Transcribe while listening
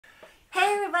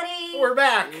everybody! We're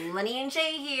back! Lenny and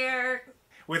Jay here.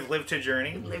 With Live to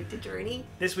Journey. Live to Journey.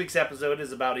 This week's episode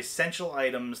is about essential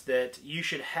items that you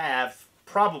should have,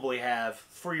 probably have,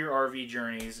 for your RV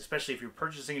journeys, especially if you're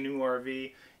purchasing a new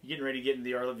RV, getting ready to get into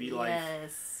the RV life.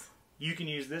 Yes. You can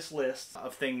use this list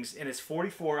of things, and it's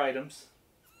 44 items.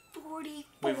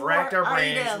 44 We've racked our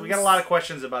brains. items. We got a lot of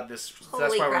questions about this, so that's why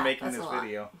Holy we're crap, making that's this a lot.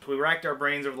 video. We racked our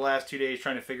brains over the last 2 days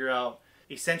trying to figure out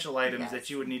essential items Yes. that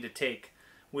you would need to take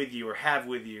with you or have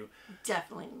with you.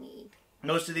 Definitely need.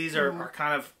 Most of these are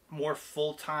kind of more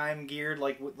full-time geared,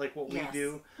 like what we Yes.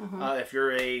 do. If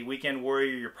you're a weekend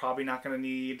warrior, you're probably not going to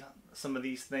need some of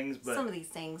these things. But Some of these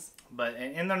things.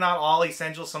 and they're not all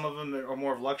essential. Some of them are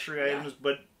more of luxury items,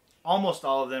 but almost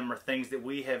all of them are things that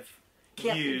we have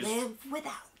Can't used. live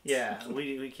without. Yeah,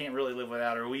 we can't really live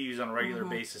without, or we use on a regular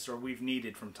basis, or we've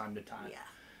needed from time to time. Yeah.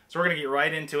 So we're going to get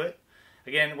right into it.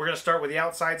 Again, we're going to start with the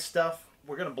outside stuff.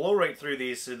 We're going to blow right through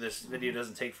these so this video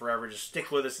doesn't take forever. Just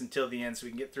stick with us until the end so we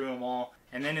can get through them all.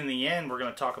 And then in the end, we're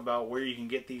going to talk about where you can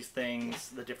get these things,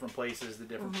 the different places, the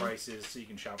different prices, so you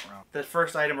can shop around. The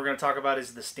first item we're going to talk about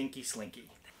is the Stinky Slinky.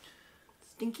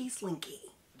 Stinky Slinky.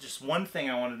 Just one thing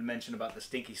I wanted to mention about the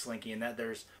Stinky Slinky, and that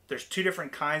there's two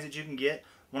different kinds that you can get.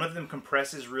 One of them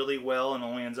compresses really well and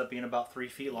only ends up being about 3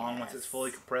 feet long once it's fully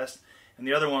compressed. And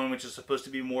the other one, which is supposed to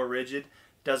be more rigid,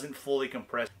 doesn't fully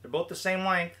compress. They're both the same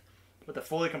length, but the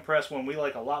fully compressed one we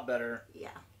like a lot better. Yeah.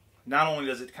 Not only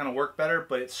does it kind of work better,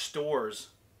 but it stores.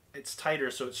 It's tighter,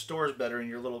 so it stores better in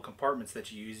your little compartments that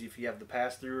you use if you have the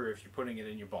pass-through or if you're putting it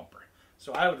in your bumper.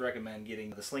 So I would recommend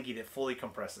getting the Slinky that fully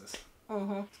compresses.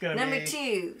 It's gonna Number be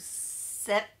 2,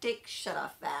 septic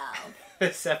shutoff valve.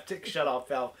 the septic shutoff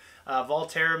valve.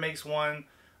 Volterra makes one.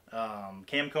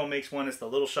 Camco makes one. It's the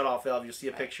little shutoff valve. You'll see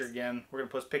a picture again. We're going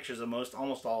to post pictures of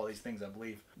almost all of these things, I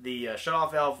believe. The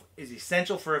shutoff valve is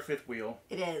essential for a fifth wheel.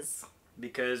 It is.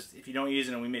 Because if you don't use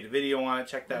it, and we made a video on it,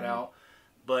 check that out.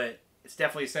 But it's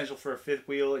definitely essential for a fifth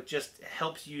wheel. It just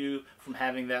helps you from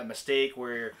having that mistake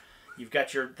where you've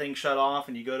got your thing shut off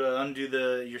and you go to undo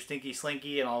your Stinky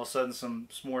Slinky, and all of a sudden some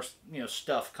more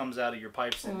stuff comes out of your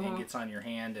pipes and gets on your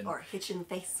hand, and Or hit you in the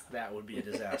face. that would be a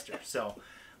disaster. So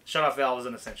shutoff valve is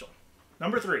an essential.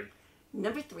 Number 3.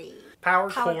 Number 3,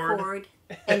 Power cord cord.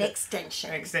 and extension.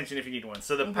 An extension if you need one.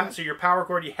 So so your power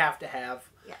cord you have to have.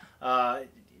 Yeah.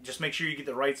 Just make sure you get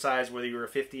the right size, whether you're a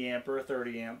 50 amp or a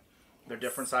 30 amp. They're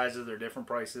different sizes, they're different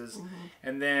prices.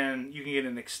 And then you can get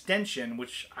an extension,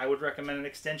 which I would recommend an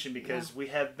extension because we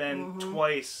have been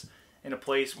twice in a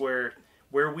place where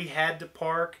we had to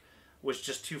park was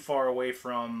just too far away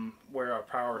from where our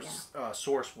power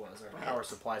source was, our power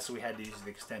supply, so we had to use the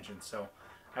extension. So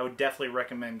I would definitely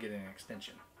recommend getting an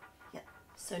extension. Yep.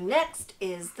 So next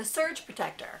is the surge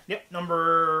protector. Yep,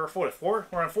 number 4.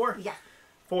 We're on 4? Yeah.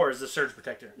 4 is the surge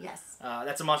protector. Yes.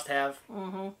 That's a must-have.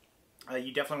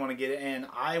 You definitely want to get it, and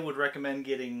I would recommend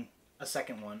getting a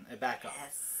second one, a backup.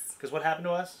 Yes. Because what happened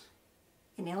to us?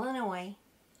 In Illinois,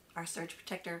 our surge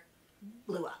protector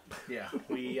blew up. Yeah, I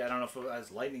don't know if it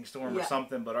was a lightning storm or Yeah.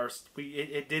 something, but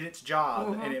it did its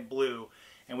job and it blew,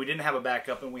 and we didn't have a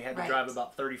backup, and we had to drive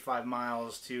about 35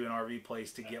 miles to an RV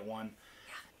place to get one.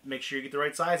 Make sure you get the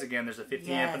right size again. There's a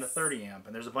 50 amp and a 30 amp,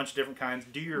 and there's a bunch of different kinds.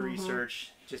 Do your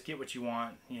research. Just get what you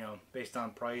want, based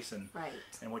on price and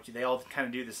they all kind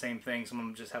of do the same thing. Some of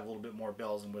them just have a little bit more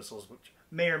bells and whistles, which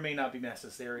may or may not be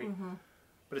necessary,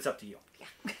 but it's up to you.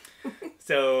 Yeah.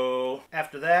 So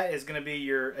after that is going to be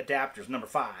your adapters, number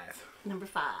 5. Number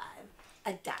 5,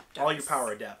 adapters. All your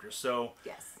power adapters. So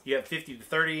Yes. you have 50 to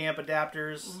 30 amp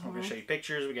adapters. I'm going to show you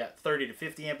pictures. We got 30 to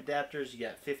 50 amp adapters. You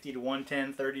got 50 to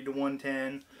 110, 30 to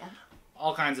 110. Yeah.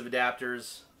 All kinds of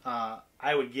adapters.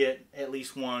 I would get at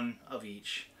least one of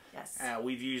each. Yes.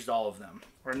 We've used all of them.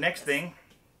 Our next thing,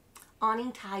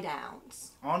 Awning tie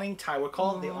downs. awning tie. We'll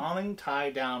call it the awning tie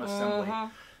down assembly.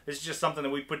 This is just something that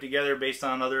we put together based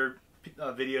on other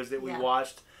videos that we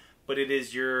watched. But it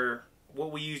is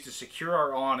what we use to secure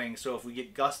our awning. So if we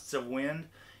get gusts of wind,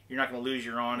 you're not going to lose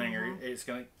your awning, or it's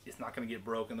not going to get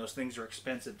broken. Those things are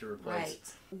expensive to replace.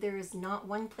 Right. There is not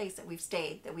one place that we've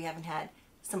stayed that we haven't had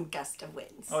some gust of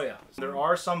winds. Oh yeah. There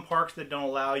are some parks that don't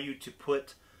allow you to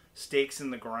put stakes in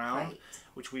the ground,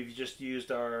 which we've just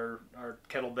used our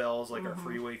kettlebells, like our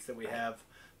free weights that we have,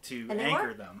 to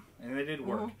anchor them, and they did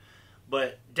work.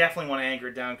 But definitely want to anchor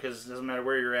it down, because it doesn't matter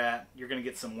where you're at, you're going to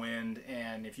get some wind,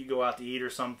 and if you go out to eat or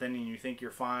something and you think you're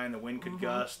fine, the wind could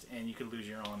gust and you could lose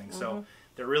your awning. So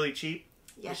they're really cheap.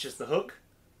 Yes. It's just the hook,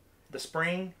 the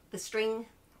spring, The string,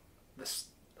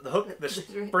 the hook, the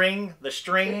spring, the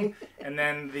string, and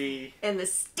then the and the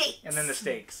stakes.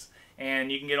 stakes.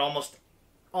 And you can get almost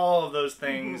all of those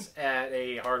things at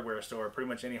a hardware store, pretty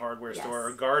much any hardware store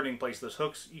or gardening place. Those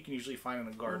hooks you can usually find in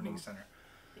the gardening center.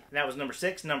 Yeah. And that was number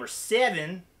 6. Number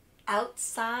 7.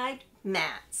 Outside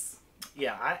mats.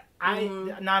 Yeah, I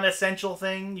not an essential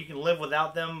thing. You can live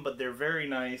without them, but they're very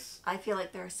nice. I feel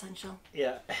like they're essential.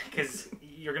 Yeah, because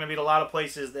you're going to be at a lot of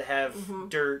places that have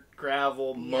dirt,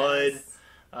 gravel, mud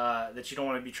that you don't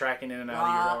want to be tracking in and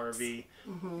out of your RV.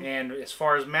 And as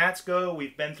far as mats go,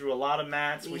 we've been through a lot of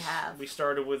mats. We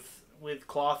started with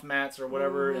cloth mats or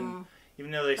whatever, and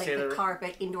even though they say they're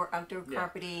carpet, indoor, outdoor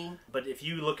carpeting. But if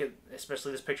you look at,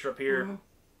 especially this picture up here.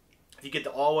 If you get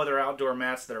the all-weather outdoor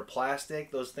mats that are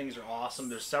plastic, those things are awesome.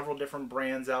 There's several different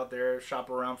brands out there. Shop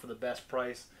around for the best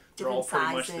price. They're all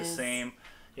pretty much the same.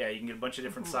 Yeah, you can get a bunch of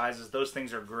different sizes. Those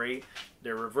things are great.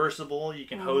 They're reversible. You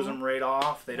can hose them right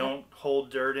off. They don't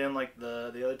hold dirt in like the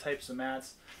other types of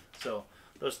mats. So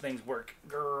those things work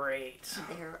great.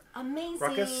 They're amazing.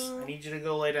 Ruckus, I need you to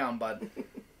go lay down, bud.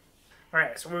 All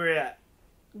right, so where are we at?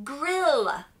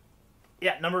 Grill.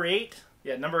 Yeah, number 8.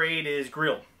 Yeah, number 8 is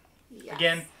grill. Yes.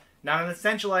 Again, not an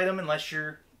essential item unless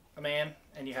you're a man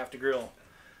and you have to grill.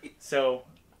 So,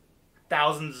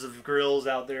 thousands of grills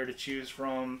out there to choose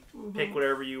from. Pick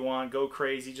whatever you want. Go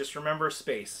crazy. Just remember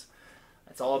space.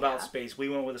 It's all about space. We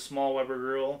went with a small Weber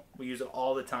grill. We use it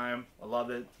all the time. I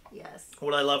love it. Yes.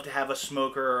 Would I love to have a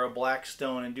smoker or a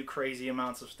Blackstone and do crazy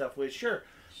amounts of stuff with? Sure.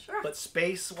 But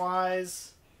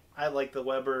space-wise, I like the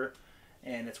Weber,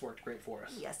 and it's worked great for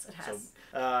us. Yes, it has.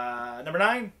 So, number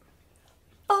 9.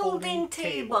 Folding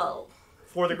table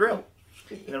for the grill.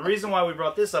 And the reason why we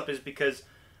brought this up is because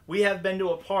we have been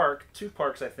to a park, 2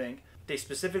 parks I think. They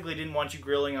specifically didn't want you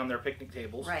grilling on their picnic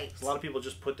tables. Right. So a lot of people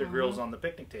just put their grills on the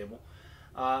picnic table.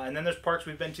 And then there's parks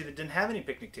we've been to that didn't have any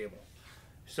picnic table.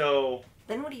 So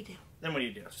then what do you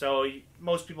do? So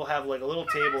most people have like a little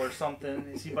table or something.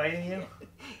 Is he biting you?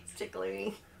 He's tickling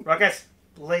me. Ruckus,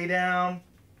 lay down.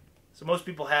 So most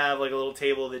people have like a little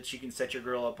table that you can set your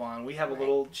grill up on. We have a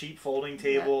little cheap folding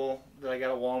table that I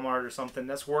got at Walmart or something.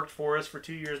 That's worked for us for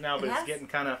 2 years now, but it's getting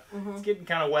kind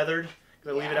of weathered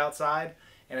because I leave it outside.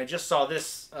 And I just saw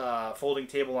this folding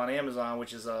table on Amazon,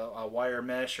 which is a wire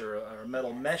mesh or a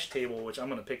metal mesh table, which I'm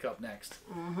going to pick up next.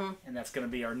 And that's going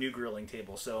to be our new grilling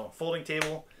table. So folding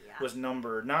table was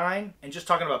number 9. And just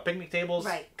talking about picnic tables,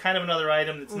 kind of another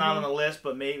item that's not on the list,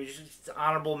 but maybe just an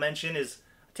honorable mention is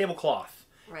a tablecloth.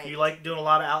 If you like doing a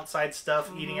lot of outside stuff,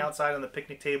 eating outside on the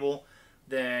picnic table,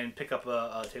 then pick up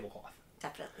a tablecloth.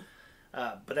 Definitely.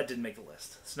 But that didn't make the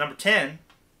list. So number 10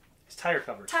 is tire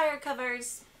covers. Tire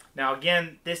covers. Now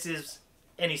again, this is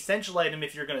an essential item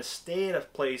if you're going to stay at a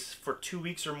place for 2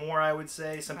 weeks or more, I would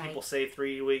say. Some people say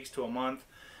 3 weeks to a month.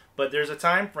 But there's a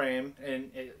time frame,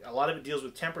 and a lot of it deals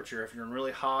with temperature, if you're in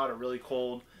really hot or really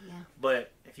cold. Yeah.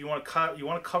 But if you want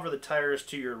to cover the tires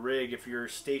to your rig if you're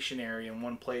stationary in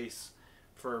one place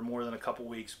for more than a couple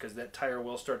weeks, because that tire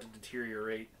will start to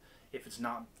deteriorate if it's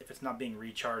not being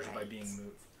recharged by being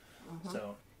moved. So,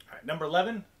 all right, number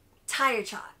 11. Tire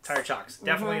chocks. Tire chocks,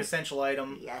 definitely an essential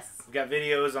item. Yes. We've got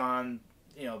videos on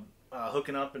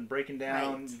hooking up and breaking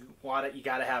down. You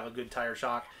got to have a good tire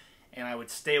chock, and I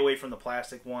would stay away from the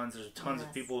plastic ones. There's tons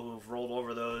of people who have rolled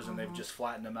over those and they've just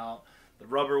flattened them out. The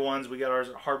rubber ones, we got ours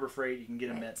at Harbor Freight. You can get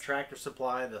them at Tractor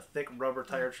Supply. The thick rubber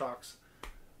tire chocks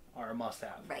are a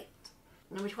must-have. Right.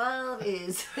 Number 12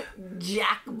 is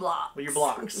jack blocks. Well, your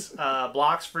blocks.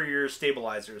 Blocks for your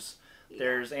stabilizers.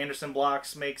 There's Anderson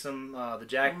Blocks makes them. The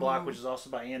jack block, which is also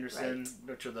by Anderson,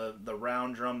 which are the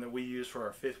round drum that we use for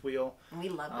our fifth wheel. We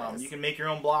love those. You can make your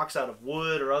own blocks out of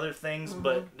wood or other things,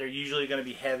 but they're usually going to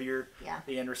be heavier. Yeah.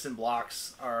 The Anderson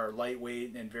blocks are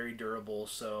lightweight and very durable,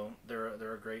 so they're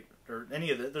a great. Or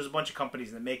there's a bunch of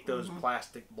companies that make those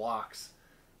plastic blocks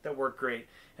that work great.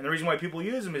 And the reason why people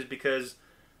use them is because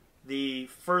the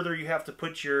further you have to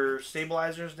put your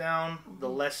stabilizers down, the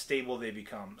less stable they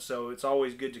become. So it's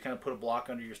always good to kind of put a block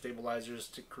under your stabilizers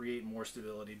to create more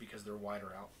stability because they're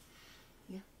wider out.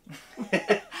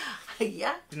 Yeah.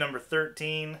 Yeah. Number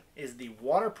 13 is the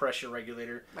water pressure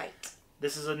regulator. Right.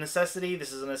 This is a necessity.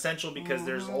 This is an essential because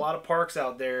there's a lot of parks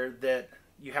out there that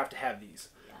you have to have these.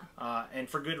 Yeah. And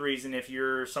for good reason. If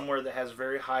you're somewhere that has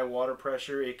very high water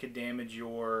pressure, it could damage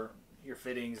your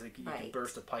fittings. You can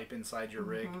burst a pipe inside your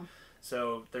rig.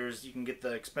 So you can get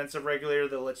the expensive regulator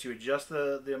that lets you adjust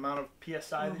the amount of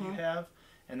PSI that you have,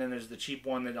 and then there's the cheap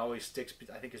one that always sticks.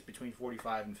 I think it's between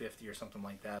 45 and 50 or something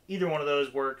like that. Either one of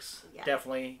those works. Yeah.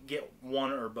 Definitely get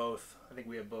one or both. I think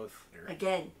we have both.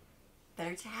 Again,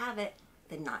 better to have it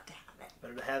than not to have it.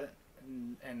 Better to have it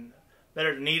and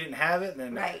better to need it and have it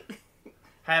than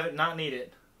have it not need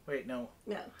it. Wait, no.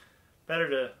 No. Better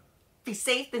to be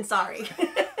safe than sorry.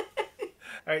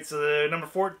 All right, so the number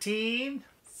 14.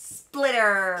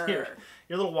 Splitter.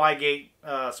 Your little Y-gate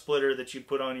splitter that you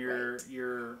put on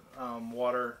your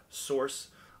water source.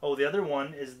 Oh, the other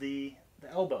one is the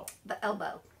elbow. The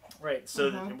elbow. Right,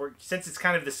 so since it's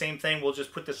kind of the same thing, we'll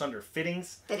just put this under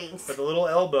fittings. Fittings. But the little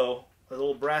elbow, the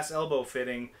little brass elbow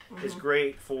fitting is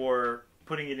great for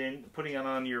putting it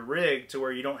on your rig to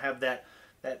where you don't have that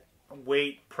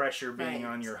weight pressure being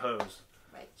on your hose.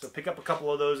 Right. So pick up a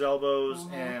couple of those elbows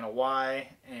and a Y,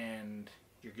 and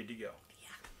you're good to go.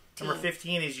 Yeah. Number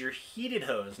 15 is your heated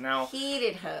hose. Now,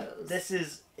 heated hose. This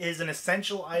is an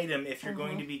essential item if you're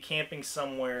going to be camping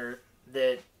somewhere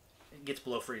that gets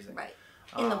below freezing. Right.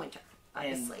 In the winter,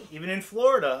 obviously. And even in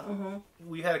Florida,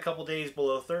 we had a couple days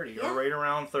below 30, or right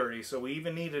around 30. So we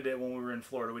even needed it when we were in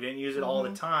Florida. We didn't use it all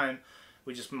the time.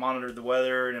 We just monitored the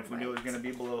weather, and if we knew it was going to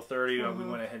be below 30, we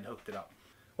went ahead and hooked it up.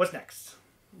 What's next?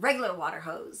 Regular water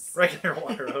hose. Regular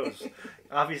water hose.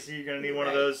 Obviously, you're going to need one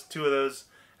of those, 2 of those.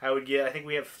 I think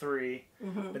we have 3.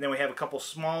 But then we have a couple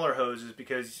smaller hoses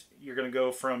because you're going to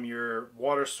go from your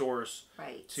water source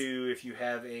to if you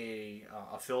have a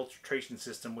filtration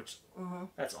system, which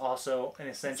that's also an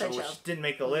essential, which didn't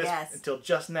make the list until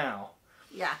just now.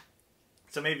 Yeah.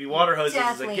 So maybe water hoses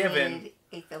is a given. Need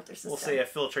a filter system. We'll say a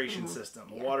filtration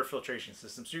system, a water filtration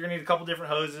system. So you're going to need a couple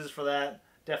different hoses for that.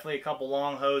 Definitely a couple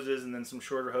long hoses and then some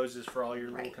shorter hoses for all your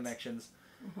little connections.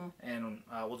 And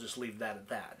we'll just leave that at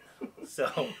that. So,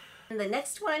 and the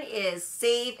next one is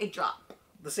Save a Drop.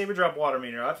 The Save a Drop water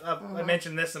meter. I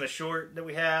mentioned this in a short that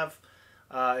we have.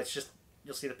 It's just,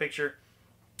 you'll see the picture.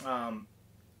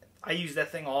 I use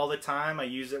that thing all the time. I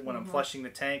use it when I'm flushing the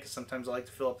tank, because sometimes I like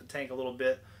to fill up the tank a little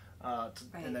bit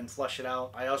and then flush it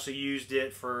out. I also used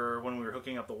it for when we were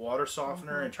hooking up the water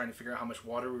softener and trying to figure out how much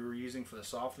water we were using for the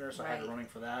softener, so I had it running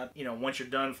for that. You know, once you're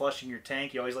done flushing your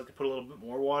tank, you always like to put a little bit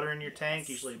more water in your tank,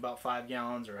 usually about 5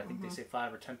 gallons, or I think they say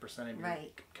 5 or 10% of your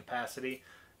capacity.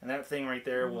 And that thing right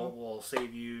there will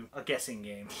save you a guessing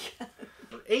game.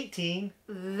 For 18.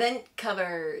 Vent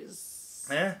covers.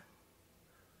 Eh?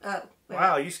 Oh.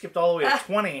 Wow, you skipped all the way to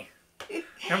 20.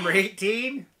 Number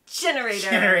 18? Generator.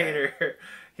 Generator.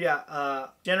 Yeah,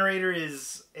 generator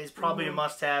is probably a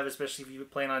must-have, especially if you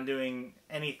plan on doing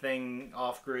anything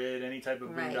off-grid, any type of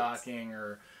boondocking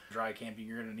or dry camping.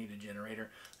 You're going to need a generator.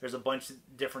 There's a bunch of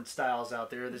different styles out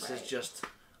there. This is just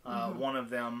one of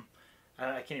them.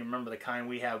 I can't even remember the kind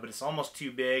we have, but it's almost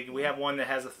too big. We have one that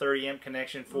has a 30 amp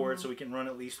connection for it, so we can run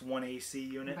at least one AC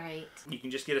unit. Right. You can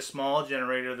just get a small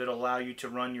generator that'll allow you to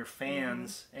run your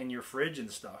fans and your fridge and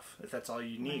stuff, if that's all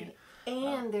you need. Right.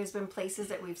 And there's been places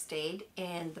that we've stayed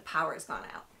and the power has gone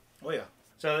out. Oh yeah.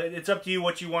 So it's up to you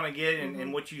what you want to get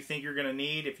and what you think you're going to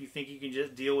need. If you think you can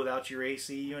just deal without your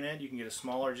AC unit, you can get a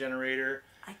smaller generator.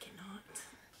 I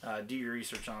cannot. Do your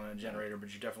research on a generator, but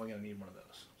you're definitely going to need one of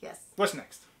those. Yes. What's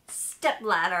next? Step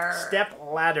ladder. Step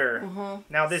ladder.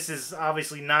 Now this is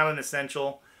obviously not an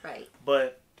essential. Right.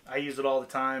 But I use it all the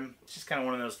time. It's just kind of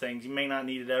one of those things. You may not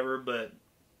need it ever, but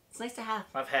it's nice to have.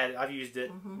 I've used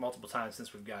it multiple times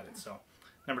since we've got it. So,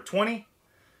 number 20,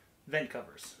 vent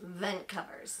covers. Vent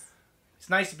covers. It's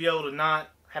nice to be able to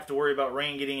not have to worry about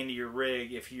rain getting into your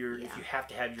rig if you have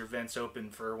to have your vents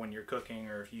open for when you're cooking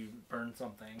or if you burn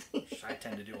something, which I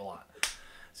tend to do a lot.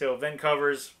 So, vent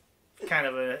covers, kind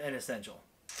of an essential.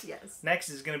 Yes. Next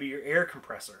is going to be your air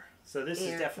compressor. So this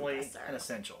is definitely an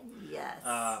essential. Yes.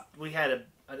 We had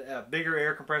a bigger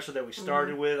air compressor that we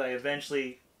started with. I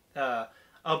eventually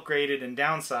upgraded and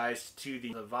downsized to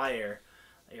the Viair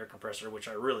air compressor, which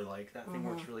I really like. That thing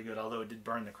works really good, although it did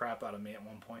burn the crap out of me at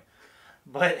one point.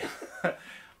 But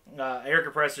air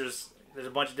compressors, there's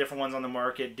a bunch of different ones on the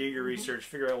market. Do your research,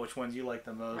 figure out which ones you like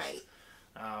the most.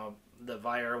 Right. The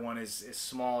Viair one is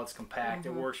small, it's compact,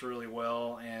 it works really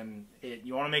well, and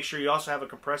you want to make sure you also have a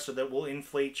compressor that will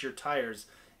inflate your tires.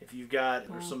 If you've got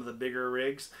some of the bigger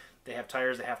rigs, they have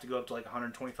tires that have to go up to like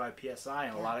 125 psi,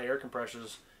 and a lot of air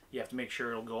compressors, you have to make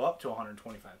sure it'll go up to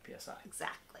 125 psi.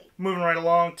 Exactly. Moving right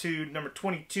along to number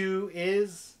 22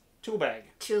 is tool bag.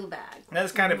 Tool bag. Now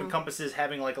this kind of encompasses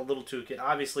having like a little toolkit.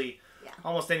 Obviously,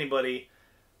 almost anybody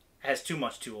has too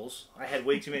much tools. I had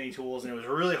way too many tools, and it was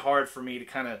really hard for me to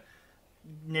kind of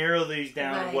narrow these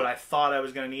down to what I thought I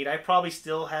was going to need. I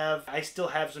still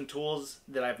have some tools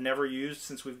that I've never used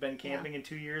since we've been camping in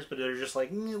 2 years, but they're just like,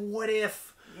 what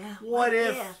if? Yeah. What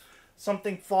if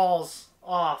something falls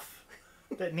off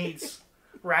that needs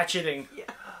ratcheting?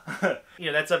 You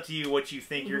know, that's up to you what you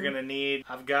think you're going to need.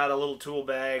 I've got a little tool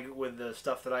bag with the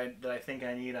stuff that I think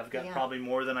I need. I've got probably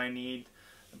more than I need,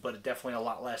 but definitely a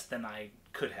lot less than I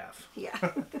could have. Yeah.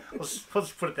 let's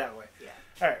put it that way. Yeah.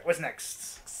 All right, what's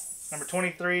next? Number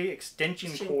 23,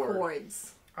 extension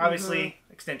cords. Obviously,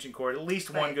 extension cord. At least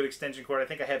one good extension cord. I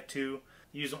think I have 2.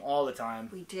 Use them all the time.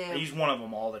 We do. I use one of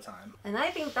them all the time. And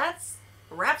I think that's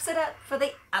wraps it up for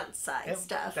the outside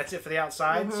stuff. That's it for the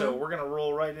outside. So we're going to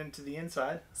roll right into the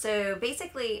inside. So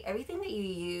basically, everything that you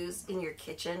use in your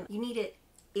kitchen, you need it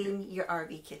in your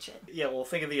RV kitchen. Yeah, well,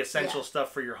 think of the essential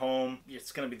stuff for your home.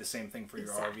 It's going to be the same thing for your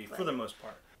RV for the most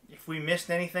part. If we missed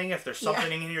anything, if there's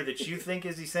something in here that you think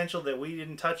is essential that we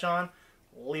didn't touch on,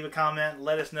 leave a comment,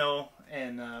 let us know,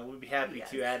 and we'd be happy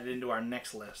to add it into our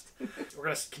next list. We're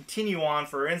going to continue on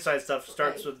for our inside stuff.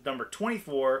 Starts with number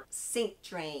 24. Sink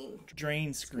drain.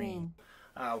 Drain screen.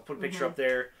 We'll put a picture up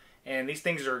there. And these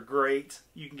things are great.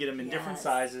 You can get them in different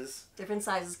sizes. Different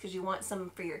sizes because you want some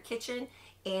for your kitchen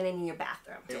and in your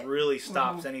bathroom. It really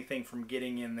stops anything from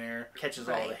getting in there. Catches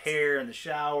all the hair in the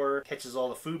shower. Catches all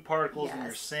the food particles in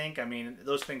your sink. I mean,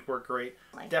 those things work great.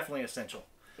 Definitely essential.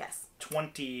 Yes.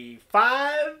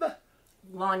 25.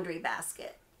 Laundry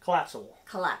basket. Collapsible.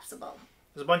 Collapsible.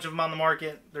 There's a bunch of them on the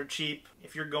market. They're cheap.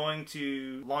 If you're going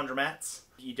to laundromats,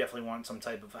 you definitely want some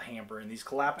type of a hamper. And these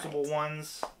collapsible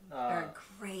ones, they're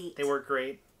great. They work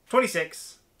great.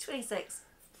 26. 26.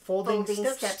 Folding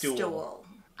step stool.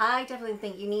 I definitely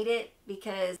think you need it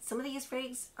because some of these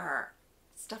rigs are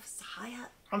stuff is high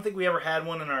up. I don't think we ever had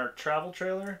one in our travel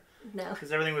trailer. No.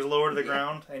 Because everything was lower to the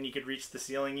ground and you could reach the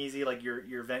ceiling easy, like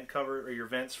your vent cover or your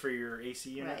vents for your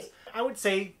AC units. Right. I would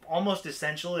say almost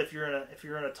essential if you're in a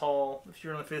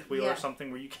fifth wheel or something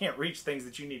where you can't reach things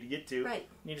that you need to get to. Right.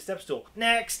 You need a step stool.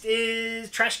 Next is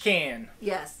trash can.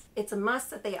 Yes. It's a must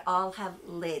that they all have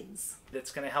lids.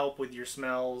 That's going to help with your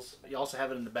smells. You also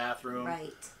have it in the bathroom.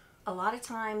 Right. A lot of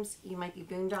times you might be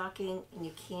boondocking and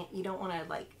you don't want to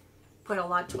like put a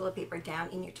lot of toilet paper down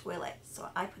in your toilet. So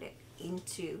I put it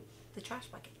into the trash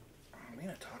bucket. Are we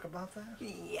going to talk about that?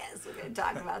 Yes, we're going to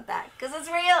talk about that because it's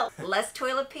real. Less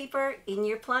toilet paper in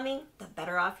your plumbing, the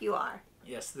better off you are.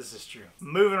 Yes, this is true.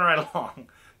 Moving right along.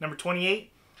 Number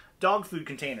 28, dog food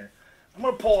container. I'm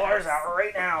going to pull ours out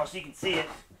right now so you can see it.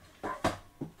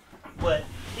 But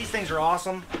these things are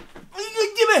awesome.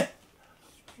 Give me!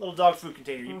 Little dog food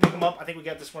container. You pick them up. I think we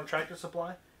got this one at Tractor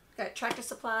Supply. Got Tractor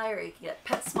Supply, or you can get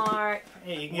PetSmart.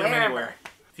 Yeah, you can get them anywhere.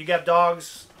 If you got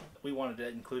dogs, we wanted to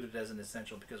include it as an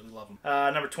essential because we love them.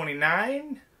 Number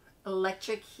 29.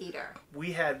 Electric heater.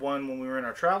 We had one when we were in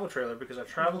our travel trailer because our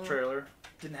travel trailer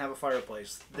didn't have a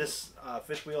fireplace. This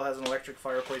fifth wheel has an electric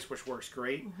fireplace which works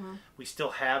great. We still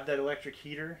have that electric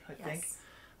heater, I think.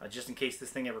 Just in case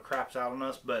this thing ever craps out on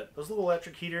us. But those little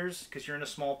electric heaters, because you're in a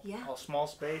small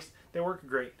space, they work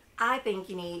great. I think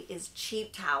you need is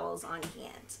cheap towels on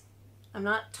hand. I'm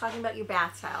not talking about your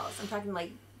bath towels. I'm talking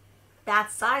like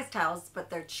bath size towels, but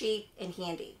they're cheap and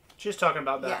handy. Just talking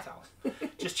about bath towels.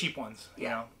 Just cheap ones. You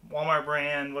know, Walmart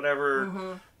brand,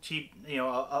 whatever. Cheap, you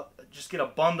know, just get a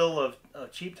bundle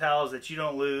of cheap towels that you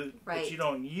don't lose, that you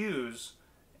don't use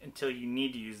until you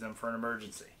need to use them for an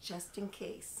emergency. Just in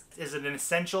case. Is it an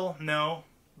essential? No.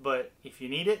 But if you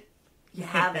need it, you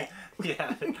have it. You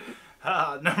have it.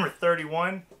 Number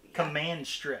 31, command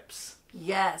strips.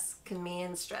 Yes,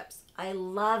 command strips. I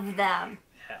love them.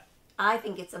 Yeah. I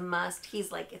think it's a must.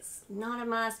 He's like, it's not a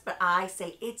must, but I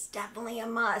say it's definitely a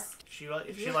must.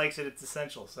 If she likes it, it's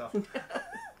essential. So.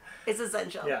 It's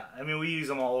essential. Yeah, I mean, we use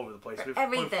them all over the place. We've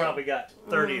probably got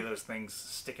 30 of those things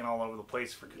sticking all over the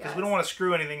place because we don't want to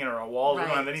screw anything in our walls. We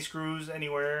don't have any screws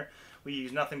anywhere. We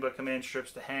use nothing but command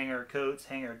strips to hang our coats,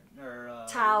 hang our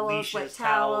towels, leashes, wet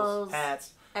towels,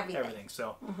 hats, everything.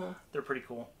 So they're pretty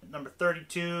cool. Number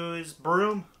 32 is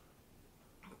broom.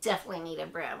 Definitely need a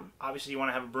broom. Obviously, you want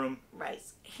to have a broom. Right.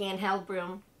 Handheld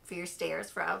broom for your stairs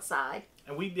for outside.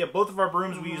 And both of our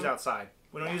brooms we use outside.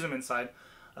 We don't use them inside.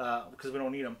 Because we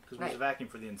don't need them, because we use a vacuum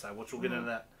for the inside, which we'll get into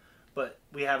that. But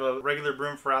we have a regular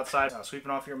broom for outside, sweeping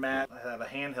off your mat. I have a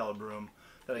handheld broom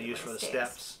that I use for the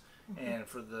steps and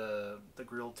for the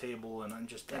grill table and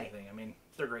just anything. I mean,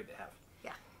 they're great to have.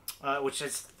 Yeah. Which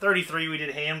is 33, we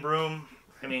did hand broom.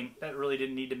 I mean, that really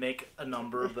didn't need to make a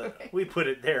number, but we put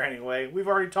it there anyway. We've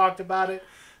already talked about it,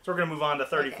 so we're going to move on to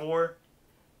 34. Okay.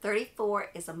 34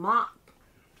 is a mop.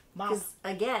 Because,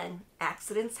 again,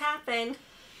 accidents happen.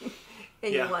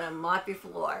 And you want to mop your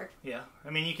floor. Yeah. I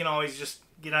mean, you can always just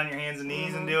get on your hands and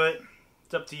knees and do it.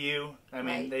 It's up to you. I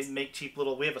mean, they make cheap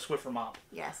little... We have a Swiffer mop.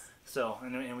 Yes. So,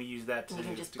 and we use that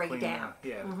to just break clean it down.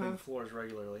 To clean floors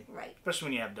regularly. Right. Especially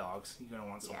when you have dogs. You're going to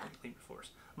want something to clean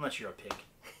floors. Unless you're a pig.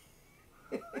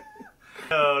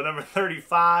 So, number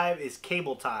 35 is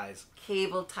cable ties.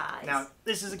 Cable ties. Now,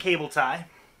 this is a cable tie.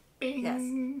 Bing.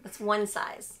 Yes. It's one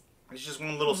size. It's just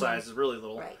one little size. It's really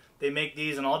little. Right. They make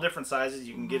these in all different sizes.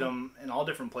 You can get them in all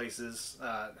different places.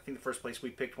 I think the first place we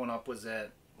picked one up was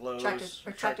at Lowe's,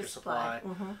 Tractor Supply.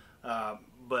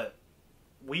 But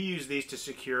we use these to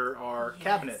secure our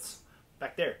cabinets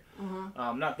back there.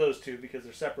 Not those two because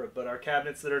they're separate, but our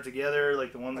cabinets that are together,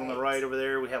 like the ones on the right over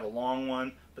there, we have a long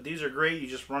one. But these are great. You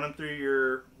just run them through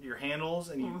your handles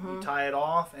and you tie it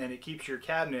off, and it keeps your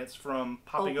cabinets from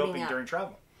popping open during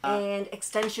travel. And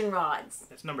extension rods.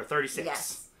 It's number 36.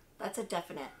 Yes, that's a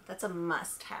definite. That's a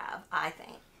must-have, I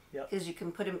think. Yep. Because you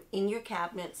can put them in your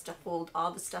cabinets to hold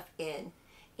all the stuff in,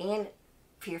 and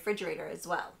for your refrigerator as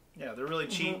well. Yeah, they're really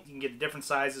cheap. You can get different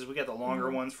sizes. We got the longer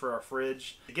ones for our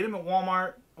fridge. Get them at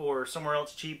Walmart or somewhere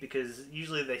else cheap, because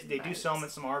usually they do sell them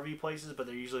at some RV places, but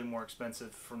they're usually more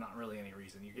expensive for not really any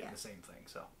reason. You're getting the same thing.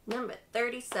 So number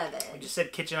 37. We just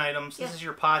said kitchen items. This is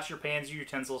your pots, your pans, your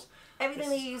utensils.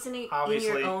 Everything that you use in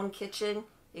your own kitchen,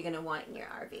 you're going to want in your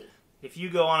RV. If you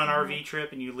go on an RV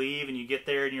trip and you leave and you get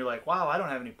there and you're like, wow, I don't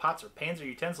have any pots or pans or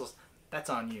utensils, that's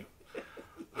on you.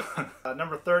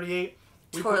 Number 38,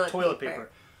 we put toilet paper.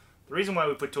 The reason why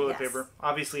we put toilet paper,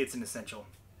 obviously it's an essential.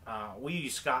 We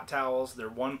use Scott towels. They're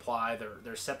one ply.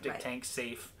 They're septic tank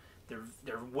safe.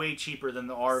 They're way cheaper than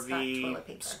the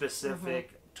RV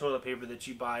specific toilet paper that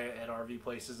you buy at RV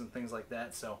places and things like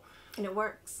that. So, and it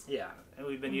works. Yeah, and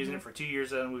we've been using it for 2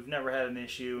 years and we've never had an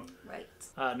issue.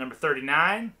 Right. Number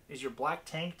 39 is your black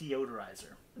tank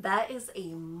deodorizer. That is a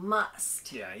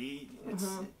must. Yeah,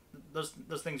 those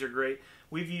things are great.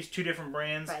 We've used 2 different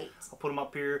brands. Right. I'll put them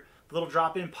up here. The little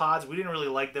drop-in pods, we didn't really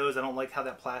like those. I don't like how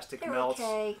that plastic melts.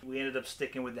 Okay. We ended up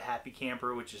sticking with the Happy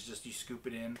Camper, which is just you scoop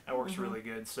it in. That works really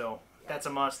good. So that's a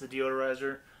must, the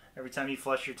deodorizer. Every time you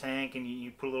flush your tank and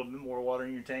you put a little bit more water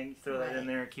in your tank, you throw that in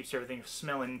there. It keeps everything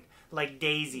smelling like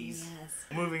daisies.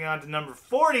 Yes. Moving on to number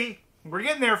 40. We're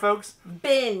getting there, folks.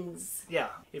 Bins. Yeah.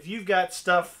 If you've got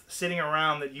stuff sitting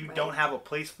around that you don't have a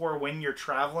place for when you're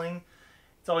traveling,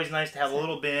 it's always nice to have a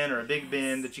little bin or a big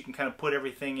bin that you can kind of put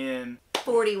everything in.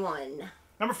 41.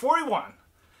 Number 41.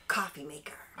 Coffee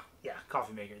maker. Yeah,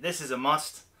 coffee maker. This is a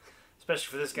must, especially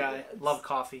for this guy. Love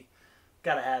coffee.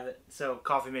 Gotta have it. So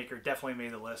coffee maker definitely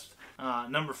made the list.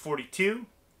 Number 42.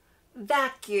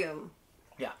 Vacuum.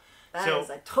 Yeah. That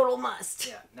is a total must.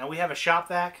 Yeah. Now we have a shop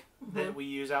vac that we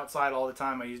use outside all the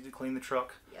time. I use it to clean the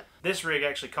truck. Yep. This rig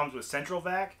actually comes with central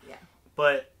vac. Yeah.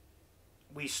 But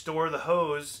we store the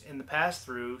hose in the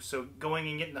pass-through, so going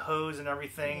and getting the hose and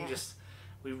everything,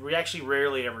 we actually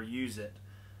rarely ever use it.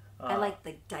 I like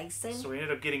the Dyson. So we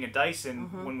ended up getting a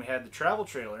Dyson when we had the travel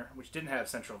trailer, which didn't have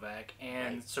central vac,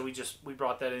 and so we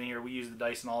brought that in here. We use the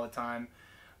Dyson all the time.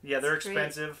 Yeah, they're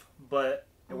expensive, but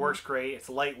it works great. It's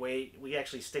lightweight. We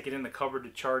actually stick it in the cupboard to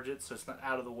charge it, so it's not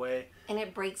out of the way. And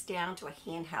it breaks down to a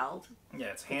handheld. Yeah,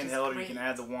 it's handheld. You can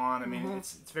add the wand. I mean,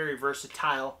 it's very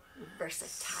versatile.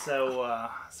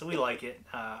 Versatile. So we like it.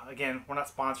 Again, we're not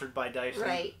sponsored by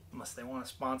Dyson, unless they want to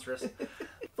sponsor us.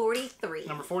 43.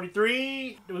 Number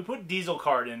 43. We put diesel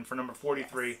card in for number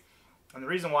 43. Yes. And the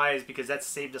reason why is because that's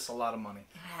saved us a lot of money.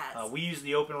 It has. We use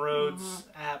the Open Roads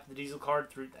app, the diesel card,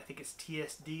 through, I think it's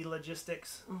TSD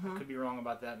Logistics. I could be wrong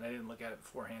about that, and I didn't look at it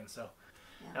beforehand. So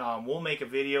we'll make a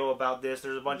video about this.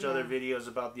 There's a bunch of other videos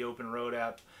about the Open Road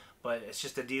app, but it's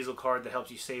just a diesel card that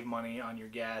helps you save money on your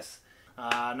gas.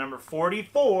 Number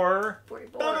 44.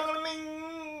 44.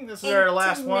 This is our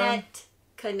last one. Internet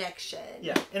connection.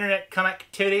 Yeah, internet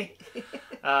connectivity.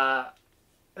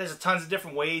 There's tons of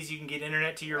different ways you can get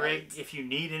internet to your rig if you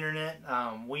need internet.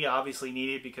 We obviously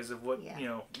need it because of what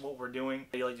what we're doing.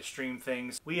 We like to stream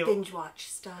things. We binge watch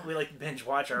stuff. We like to binge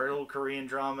watch our little Korean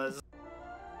dramas.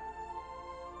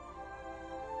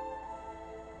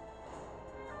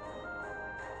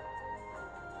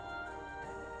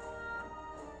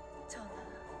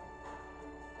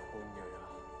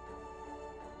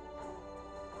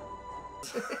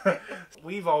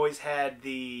 We've always had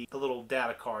the little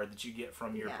data card that you get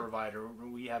from your provider.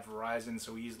 We have Verizon,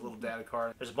 so we use the little data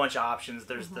card. There's a bunch of options.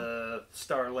 There's the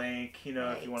Starlink, you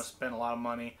know, if you want to spend a lot of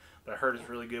money. But I heard it's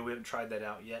really good. We haven't tried that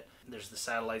out yet. There's the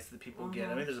satellites that people get.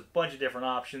 I mean, there's a bunch of different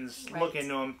options. Look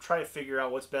into them. Try to figure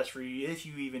out what's best for you, if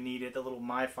you even need it. The little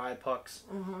MiFi pucks.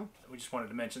 We just wanted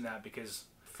to mention that because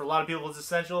for a lot of people it's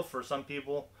essential. For some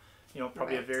people, you know,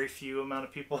 probably a very few amount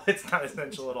of people, it's not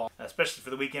essential at all. Especially for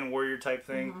the weekend warrior type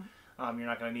thing. You're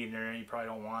not going to need internet. You probably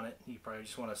don't want it. You probably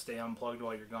just want to stay unplugged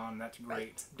while you're gone, and that's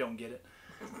great. Don't get it.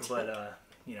 But,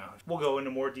 you know, we'll go into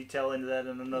more detail into that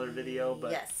in another video.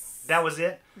 But that was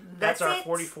it. That's our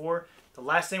 44. The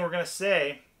last thing we're going to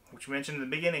say, which we mentioned in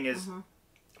the beginning, is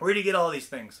where do you get all these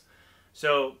things?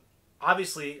 So,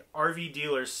 obviously, RV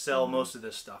dealers sell most of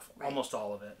this stuff. Almost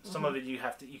all of it. Some of it you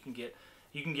can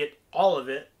get all of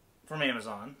it from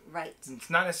Amazon. Right. It's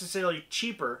not necessarily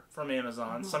cheaper from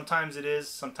Amazon. Sometimes it is.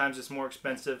 Sometimes it's more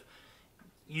expensive.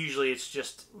 usually it's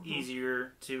just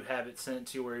easier to have it sent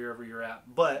to wherever you're at.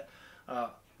 But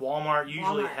Walmart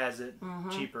usually has it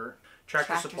cheaper.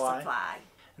 Tractor Supply.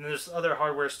 And there's other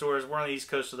hardware stores. We're on the East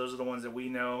Coast, so those are the ones that we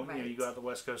know. Right. You know, you go out the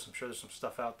West Coast, I'm sure there's some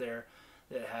stuff out there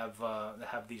that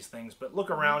have these things. But look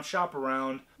around, shop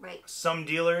around. Right. Some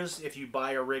dealers, if you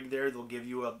buy a rig there, they'll give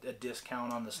you a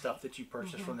discount on the stuff that you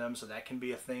purchase from them. So that can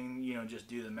be a thing. You know, just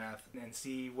do the math and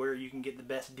see where you can get the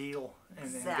best deal,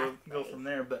 and then go from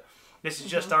there. But this is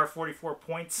just our 44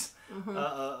 points,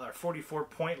 our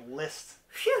 44-point list.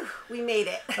 Phew, we made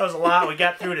it. That was a lot. We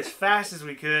got through it as fast as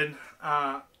we could.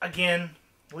 Again,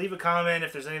 leave a comment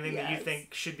if there's anything that you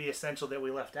think should be essential that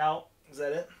we left out. Is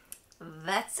that it?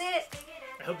 That's it.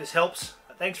 I hope this helps.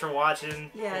 Thanks for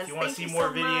watching. Yes, if you want to see more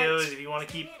videos, if you want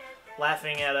to keep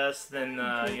laughing at us, then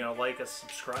you know, like us,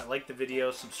 subscribe, like the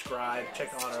video, subscribe,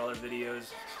 check out our other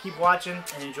videos. Keep watching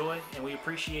and enjoy, and we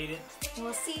appreciate it.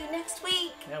 We'll see you next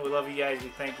week. Yeah, we love you guys. We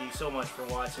thank you so much for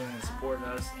watching and supporting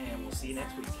us, and we'll see you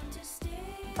next week.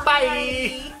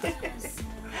 Bye.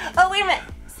 Oh, wait a minute.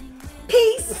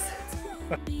 Peace.